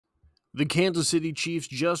The Kansas City Chiefs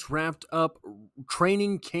just wrapped up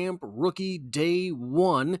training camp rookie day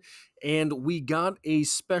 1, and we got a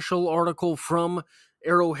special article from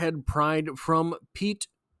Arrowhead Pride from Pete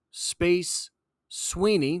Space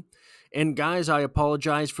Sweeney. And guys, I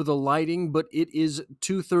apologize for the lighting, but it is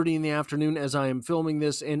 2:30 in the afternoon as I am filming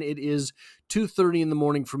this, and it is 2:30 in the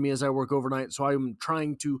morning for me as I work overnight, so I'm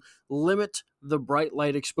trying to limit the bright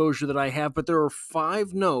light exposure that I have. But there are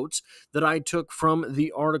 5 notes that I took from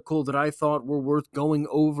the article that I thought were worth going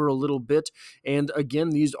over a little bit. And again,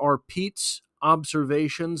 these are Pete's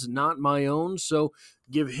observations, not my own, so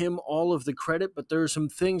give him all of the credit, but there are some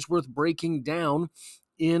things worth breaking down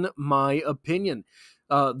in my opinion.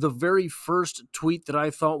 The very first tweet that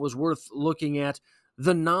I thought was worth looking at: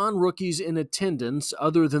 the non-rookies in attendance,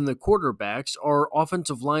 other than the quarterbacks, are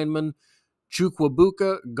offensive lineman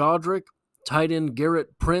Chukwuebuka Godric, tight end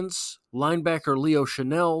Garrett Prince, linebacker Leo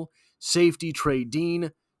Chanel, safety Trey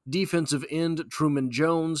Dean, defensive end Truman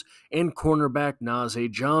Jones, and cornerback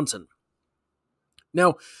Najee Johnson.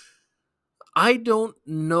 Now, I don't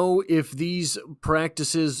know if these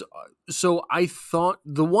practices, so I thought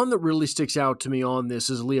the one that really sticks out to me on this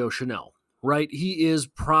is Leo Chanel, right? He is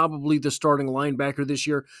probably the starting linebacker this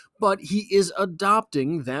year, but he is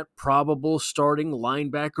adopting that probable starting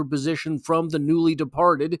linebacker position from the newly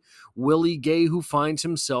departed Willie Gay, who finds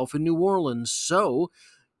himself in New Orleans. So,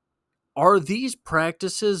 are these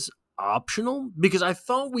practices optional? Because I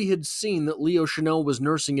thought we had seen that Leo Chanel was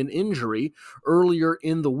nursing an injury earlier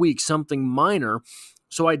in the week, something minor.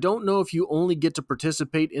 So I don't know if you only get to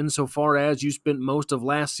participate insofar as you spent most of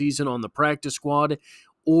last season on the practice squad,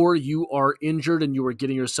 or you are injured and you are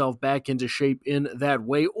getting yourself back into shape in that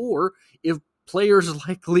way, or if players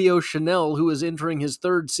like Leo Chanel, who is entering his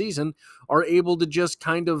 3rd season, are able to just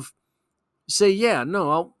kind of say, yeah,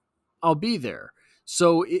 no, I'll be there.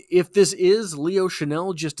 So if this is Leo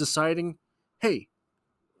Chanel just deciding, hey,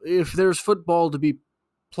 if there's football to be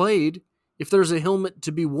played, if there's a helmet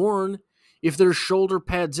to be worn, if there's shoulder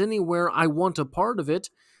pads anywhere, I want a part of it,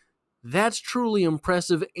 that's truly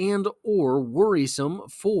impressive and or worrisome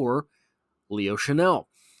for Leo Chanel.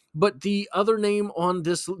 But the other name on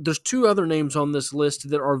this, there's 2 other names on this list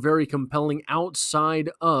that are very compelling outside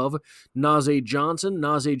of Najee Johnson.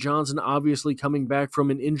 Najee Johnson obviously coming back from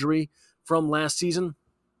an injury from last season.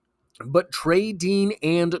 But Trey Dean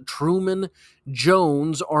and Truman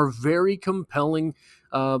Jones are very compelling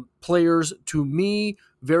players to me,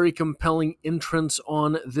 very compelling entrants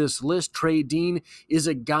on this list. Trey Dean is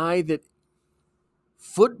a guy that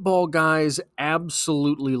football guys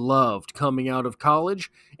absolutely loved coming out of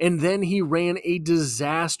college, and then he ran a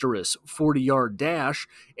disastrous 40-yard dash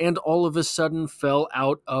and all of a sudden fell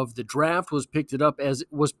out of the draft, was picked up as a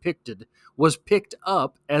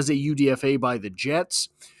UDFA by the Jets.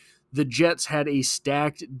 The Jets had a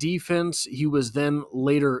stacked defense. He was then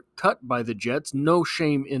later cut by the Jets. No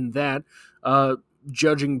shame in that,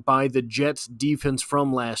 judging by the Jets' defense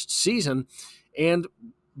from last season. And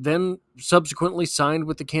then subsequently signed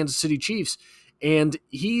with the Kansas City Chiefs. And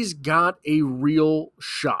he's got a real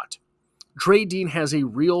shot. Trey Dean has a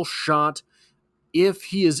real shot if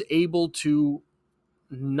he is able to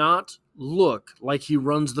not look like he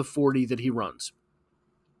runs the 40 that he runs.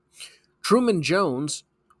 Truman Jones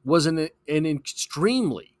was an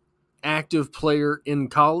extremely active player in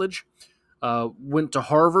college, went to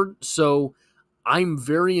Harvard, so I'm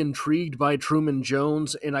very intrigued by Truman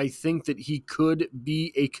Jones, and I think that he could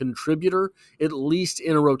be a contributor, at least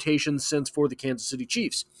in a rotation sense, for the Kansas City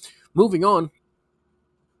Chiefs. Moving on,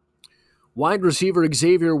 wide receiver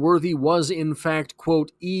Xavier Worthy was, in fact,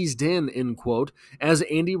 quote, eased in, end quote, as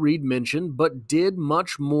Andy Reid mentioned, but did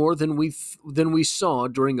much more than we saw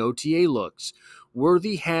during OTA looks.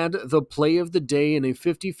 Worthy had the play of the day in a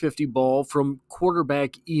 50-50 ball from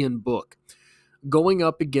quarterback Ian Book, going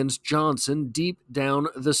up against Johnson deep down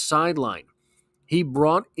the sideline. He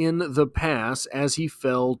brought in the pass as he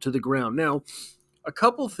fell to the ground. Now, a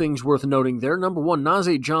couple things worth noting there. Number one,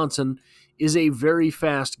 Najee Johnson is a very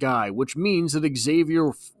fast guy, which means that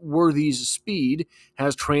Xavier Worthy's speed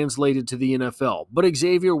has translated to the NFL. But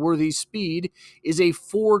Xavier Worthy's speed is a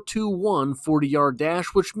 4.21 40-yard dash,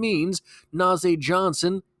 which means Najee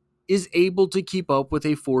Johnson is able to keep up with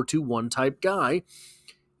a 4.21 type guy.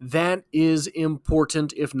 That is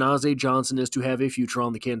important if Najee Johnson is to have a future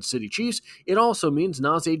on the Kansas City Chiefs. It also means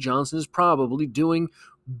Najee Johnson is probably doing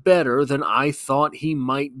better than I thought he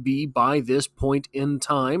might be by this point in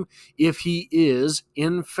time if he is,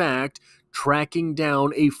 in fact, tracking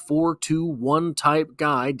down a 4.21 type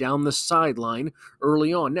guy down the sideline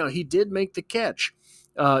early on. Now, he did make the catch,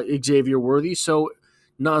 Xavier Worthy, so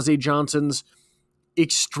Najee Johnson's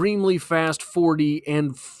extremely fast 40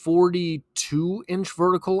 and 42-inch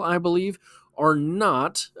vertical, I believe, are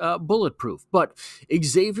not bulletproof. But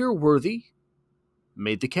Xavier Worthy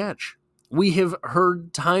made the catch. We have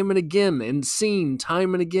heard time and again and seen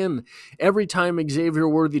time and again, every time Xavier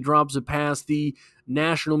Worthy drops a pass, the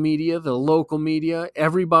national media, the local media,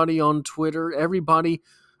 everybody on Twitter, everybody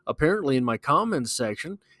apparently in my comments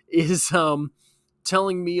section is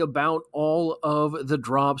telling me about all of the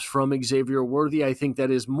drops from Xavier Worthy. I think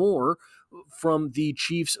that is more from the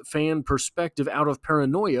Chiefs fan perspective out of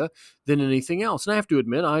paranoia than anything else. And I have to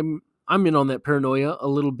admit, I'm in on that paranoia a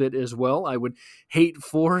little bit as well. I would hate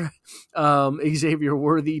for Xavier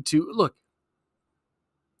Worthy to look.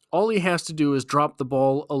 All he has to do is drop the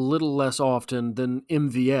ball a little less often than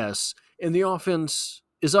MVS, and the offense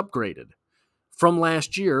is upgraded from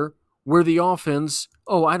last year, where the offense,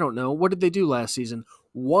 I don't know, what did they do last season?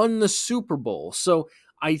 Won the Super Bowl. So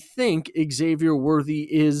I think Xavier Worthy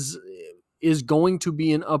is going to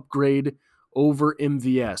be an upgrade over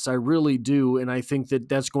MVS. I really do, and I think that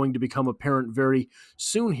that's going to become apparent very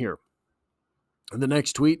soon here. The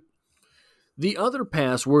next tweet. The other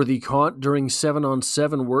pass Worthy caught during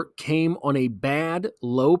 7-on-7 work came on a bad,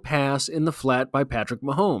 low pass in the flat by Patrick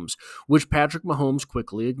Mahomes, which Patrick Mahomes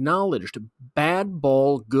quickly acknowledged. Bad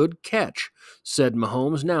ball, good catch, said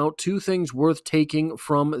Mahomes. Now, two things worth taking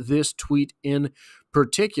from this tweet in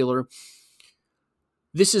particular.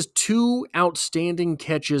 This is two outstanding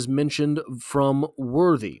catches mentioned from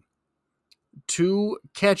Worthy. Two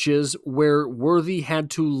catches where Worthy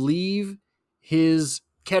had to leave his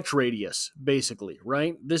catch radius, basically,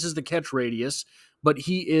 right? This is the catch radius, but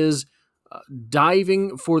he is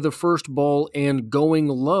diving for the first ball and going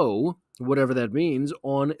low, whatever that means,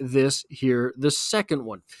 on this here, the second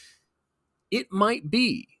one. It might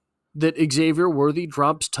be that Xavier Worthy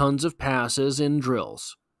drops tons of passes in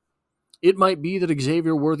drills. It might be that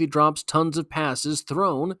Xavier Worthy drops tons of passes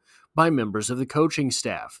thrown by members of the coaching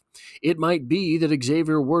staff. It might be that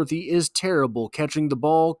Xavier Worthy is terrible catching the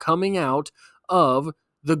ball coming out of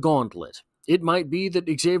the gauntlet. It might be that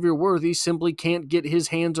Xavier Worthy simply can't get his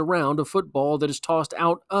hands around a football that is tossed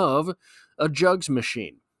out of a jugs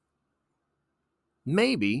machine.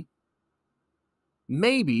 Maybe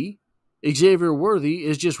Xavier Worthy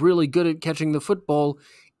is just really good at catching the football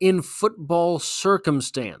in football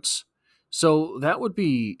circumstance. So that would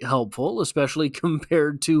be helpful, especially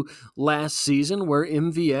compared to last season where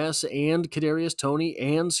MVS and Kadarius Toney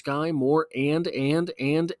and Sky Moore and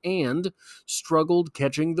struggled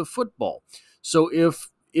catching the football. So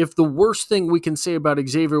if the worst thing we can say about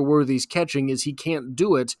Xavier Worthy's catching is he can't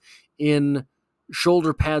do it in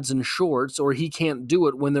shoulder pads and shorts, or he can't do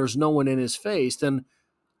it when there's no one in his face, then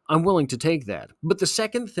I'm willing to take that. But the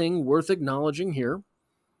second thing worth acknowledging here,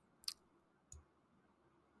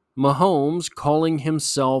 Mahomes calling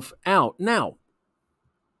himself out. Now,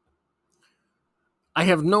 I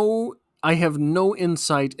have no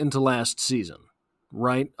insight into last season,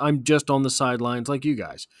 right? I'm just on the sidelines like you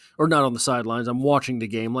guys. Or not on the sidelines, I'm watching the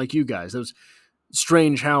game like you guys. It was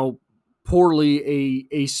strange how poorly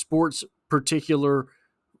a sports particular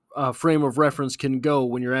frame of reference can go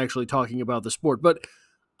when you're actually talking about the sport. But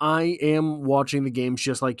I am watching the games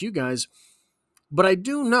just like you guys. But I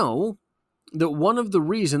do know that one of the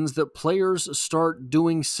reasons that players start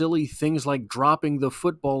doing silly things like dropping the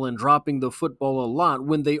football and dropping the football a lot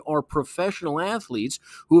when they are professional athletes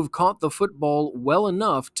who have caught the football well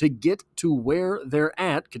enough to get to where they're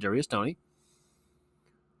at, Kadarius Toney,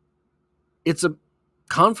 it's a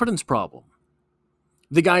confidence problem.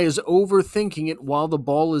 The guy is overthinking it while the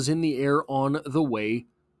ball is in the air on the way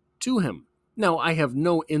to him. Now, I have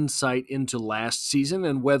no insight into last season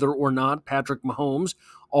and whether or not Patrick Mahomes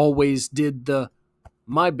always did the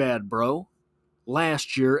 "my bad, bro"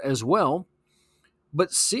 last year as well.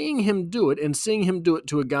 But seeing him do it, and seeing him do it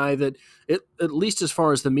to a guy that, at least as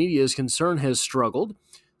far as the media is concerned, has struggled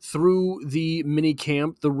through the mini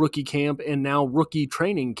camp, the rookie camp, and now rookie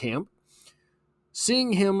training camp,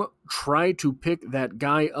 seeing him try to pick that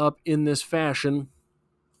guy up in this fashion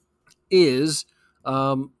is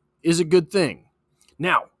a good thing.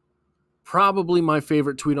 Now, probably my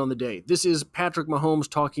favorite tweet on the day. This is Patrick Mahomes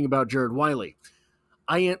talking about Jared Wiley.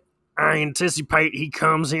 I anticipate he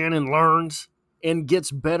comes in and learns and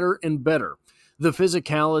gets better and better. The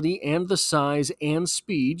physicality and the size and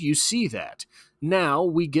speed, you see that. Now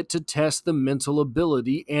we get to test the mental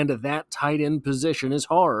ability, and that tight end position is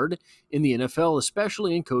hard in the NFL,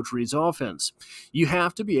 especially in Coach Reid's offense. You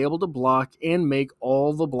have to be able to block and make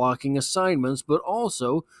all the blocking assignments, but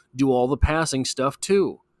also do all the passing stuff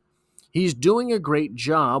too. He's doing a great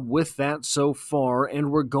job with that so far,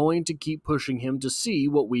 and we're going to keep pushing him to see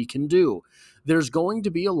what we can do. there's going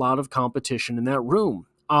to be a lot of competition in that room,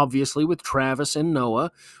 obviously with Travis and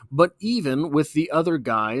Noah, but even with the other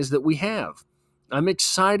guys that we have. I'm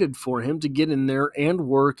excited for him to get in there and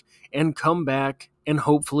work and come back and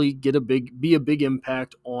hopefully be a big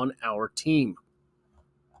impact on our team.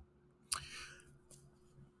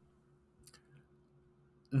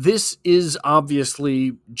 This is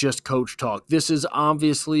obviously just coach talk. This is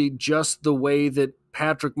obviously just the way that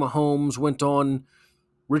Patrick Mahomes went on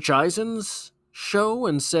Rich Eisen's show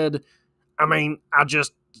and said, I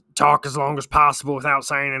just talk as long as possible without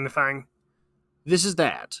saying anything. This is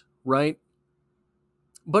that, right?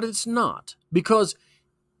 But it's not, because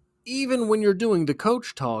even when you're doing the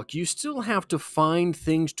coach talk, you still have to find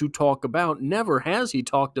things to talk about. Never has he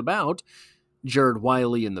talked about Jared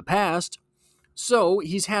Wiley in the past. So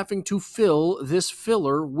he's having to fill this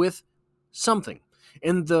filler with something.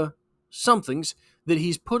 And the somethings that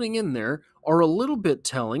he's putting in there are a little bit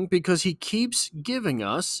telling, because he keeps giving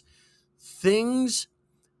us things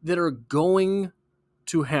that are going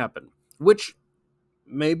to happen, which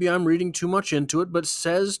maybe I'm reading too much into it, but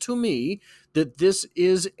says to me that this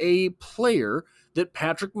is a player that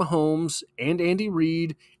Patrick Mahomes and Andy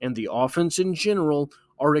Reid and the offense in general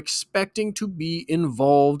are expecting to be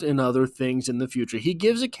involved in other things in the future. He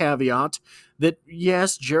gives a caveat that,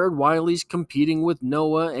 yes, Jared Wiley's competing with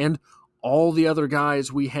Noah and all the other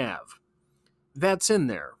guys we have. That's in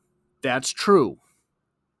there. That's true.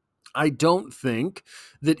 I don't think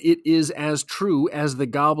that it is as true as the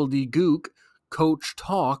gobbledygook coach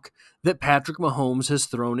talk that Patrick Mahomes has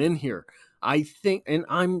thrown in here. I think, and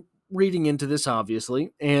I'm reading into this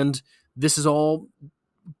obviously, and this is all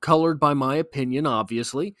colored by my opinion,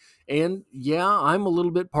 obviously. And yeah, I'm a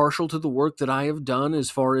little bit partial to the work that I have done as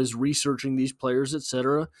far as researching these players,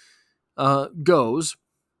 etc. goes.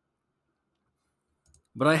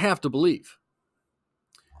 But I have to believe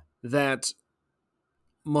that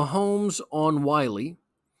Mahomes on Wiley,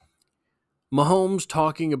 Mahomes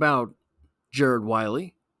talking about Jared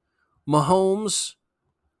Wiley, Mahomes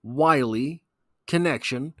Wiley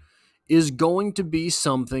connection is going to be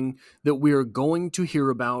something that we are going to hear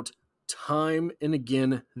about time and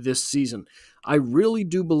again this season. I really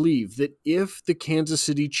do believe that if the Kansas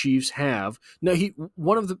City Chiefs have... Now,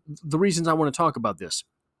 one of the reasons I want to talk about this,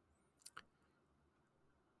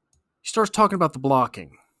 he starts talking about the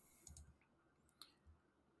blocking.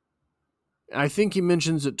 I think he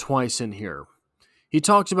mentions it twice in here. He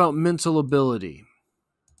talks about mental ability.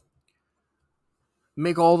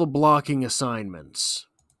 Make all the blocking assignments.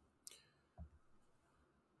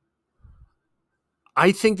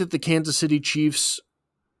 I think that the Kansas City Chiefs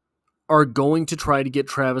are going to try to get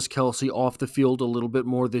Travis Kelce off the field a little bit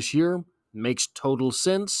more this year. Makes total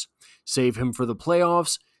sense. Save him for the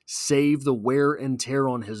playoffs. Save the wear and tear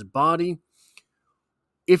on his body.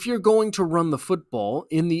 If you're going to run the football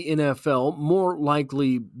in the NFL, more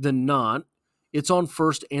likely than not, it's on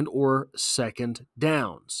first and or second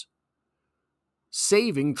downs.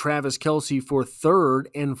 Saving Travis Kelce for third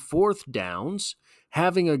and fourth downs,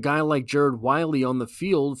 having a guy like Jared Wiley on the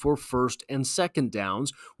field for first and second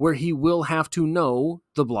downs, where he will have to know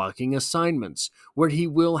the blocking assignments, where he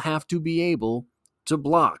will have to be able to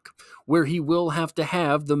block, where he will have to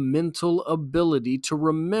have the mental ability to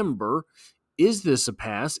remember, is this a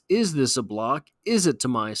pass? Is this a block? Is it to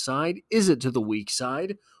my side? Is it to the weak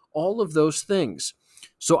side? All of those things.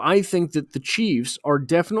 So I think that the Chiefs are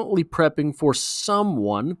definitely prepping for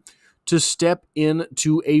someone to step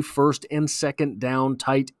into a first and second down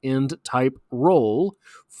tight end type role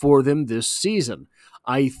for them this season.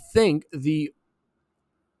 I think the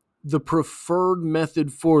preferred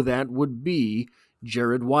method for that would be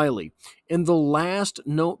Jared Wiley. And the last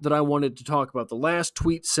note that I wanted to talk about, the last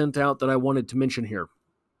tweet sent out that I wanted to mention here,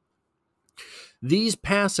 these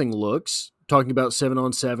passing looks, talking about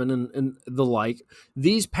 7-on-7 and the like,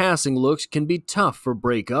 these passing looks can be tough for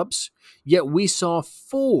breakups, yet we saw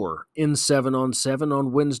 4 in 7-on-7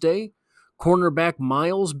 on Wednesday. Cornerback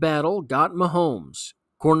Miles Battle got Mahomes.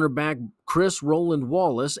 Cornerback Chris Roland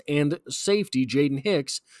Wallace and safety Jaden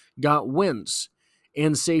Hicks got Wentz.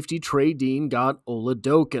 And safety Trey Dean got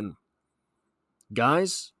Oladokin.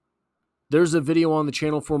 Guys, there's a video on the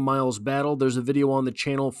channel for Miles Battle. There's a video on the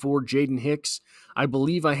channel for Jaden Hicks. I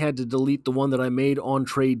believe I had to delete the one that I made on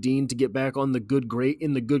Trey Dean to get back on the good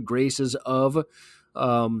graces of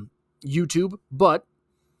YouTube. But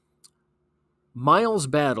Miles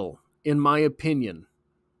Battle, in my opinion,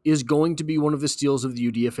 is going to be one of the steals of the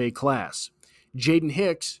UDFA class. Jaden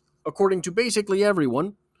Hicks, according to basically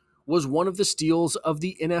everyone, was one of the steals of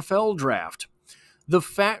the NFL draft. The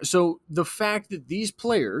fact that these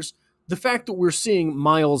players, the fact that we're seeing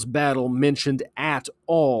Miles Battle mentioned at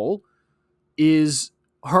all is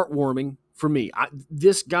heartwarming for me.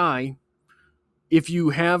 This guy, if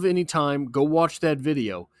you have any time, go watch that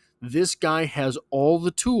video. This guy has all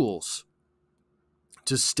the tools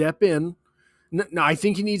to step in. Now, I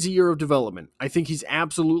think he needs a year of development. I think he's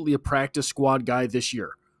absolutely a practice squad guy this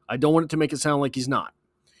year. I don't want it to make it sound like he's not.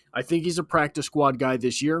 I think he's a practice squad guy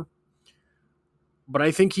this year, but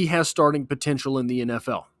I think he has starting potential in the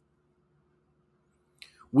NFL.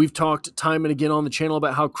 We've talked time and again on the channel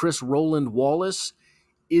about how Chris Roland Wallace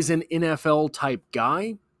is an NFL-type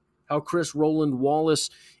guy, how Chris Roland Wallace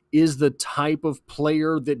is the type of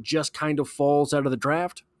player that just kind of falls out of the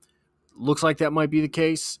draft. Looks like that might be the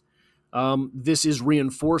case. This is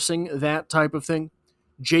reinforcing that type of thing.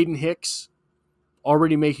 Jaden Hicks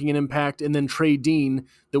already making an impact, and then Trey Dean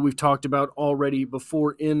that we've talked about already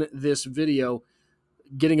before in this video,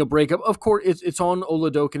 getting a breakup. Of course, it's on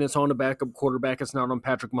Oladokin. It's on a backup quarterback. It's not on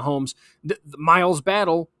Patrick Mahomes. The Miles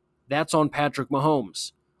Battle, that's on Patrick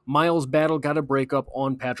Mahomes. Miles Battle got a breakup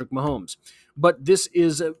on Patrick Mahomes. But this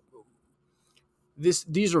is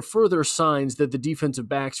these are further signs that the defensive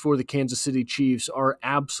backs for the Kansas City Chiefs are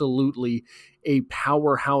absolutely a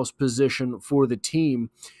powerhouse position for the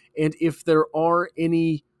team. And if there are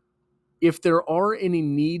any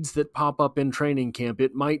needs that pop up in training camp,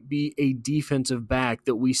 it might be a defensive back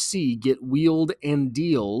that we see get wheeled and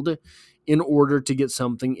dealed in order to get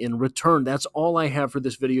something in return. That's all I have for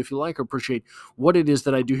this video. If you like or appreciate what it is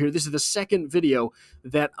that I do here, this is the second video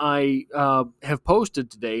that I have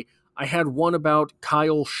posted today. I had one about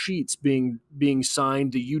Kyle Sheets being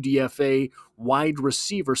signed, the UDFA wide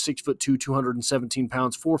receiver, 6'2", 217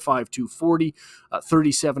 pounds, 4'5", 240,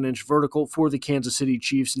 37-inch vertical for the Kansas City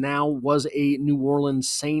Chiefs. Now was a New Orleans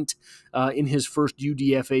Saint in his first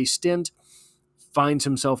UDFA stint. Finds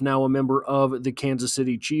himself now a member of the Kansas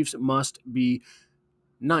City Chiefs. Must be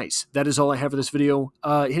nice. That is all I have for this video.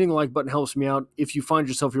 Hitting the like button helps me out. If you find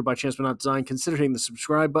yourself here by chance but not design, consider hitting the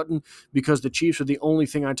subscribe button, because the Chiefs are the only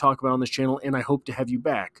thing I talk about on this channel, and I hope to have you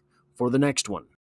back for the next one.